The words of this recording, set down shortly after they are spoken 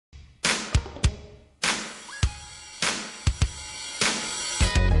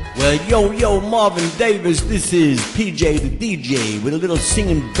Well, yo, Marvin Davis, this is PJ the DJ with a little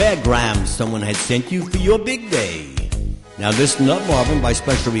singing background someone had sent you for your big day. Now listen up, Marvin, by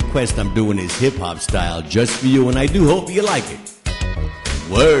special request I'm doing this hip-hop style just for you, and I do hope you like it.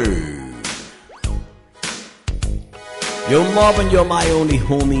 Word. Yo, Marvin, you're my only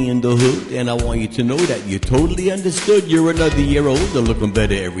homie in the hood, and I want you to know that you totally understood. You're another year older, looking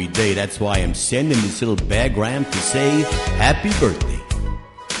better every day. That's why I'm sending this little background to say happy birthday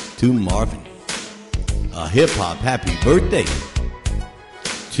to Marvin. A hip-hop happy birthday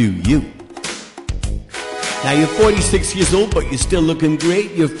to you. Now, you're 46 years old, but you're still looking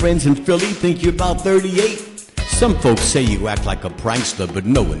great. Your friends in Philly think you're about 38. Some folks say you act like a prankster, but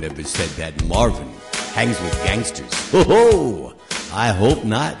no one ever said that. Marvin hangs with gangsters. Ho-ho! I hope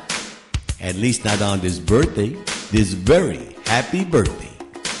not. At least not on this birthday. This very happy birthday.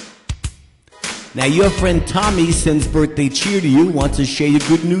 Now, your friend Tommy sends birthday cheer to you, wants to share your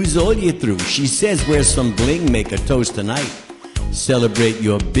good news all year through. She says wear some bling, make a toast tonight. Celebrate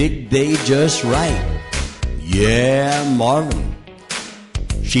your big day just right. Yeah, Marvin.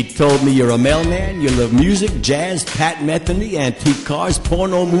 She told me you're a mailman, you love music, jazz, Pat Metheny, antique cars,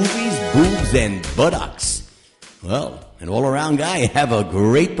 porno movies, boobs, and buttocks. Well, an all-around guy. Have a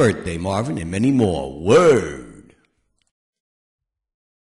great birthday, Marvin, and many more. Word.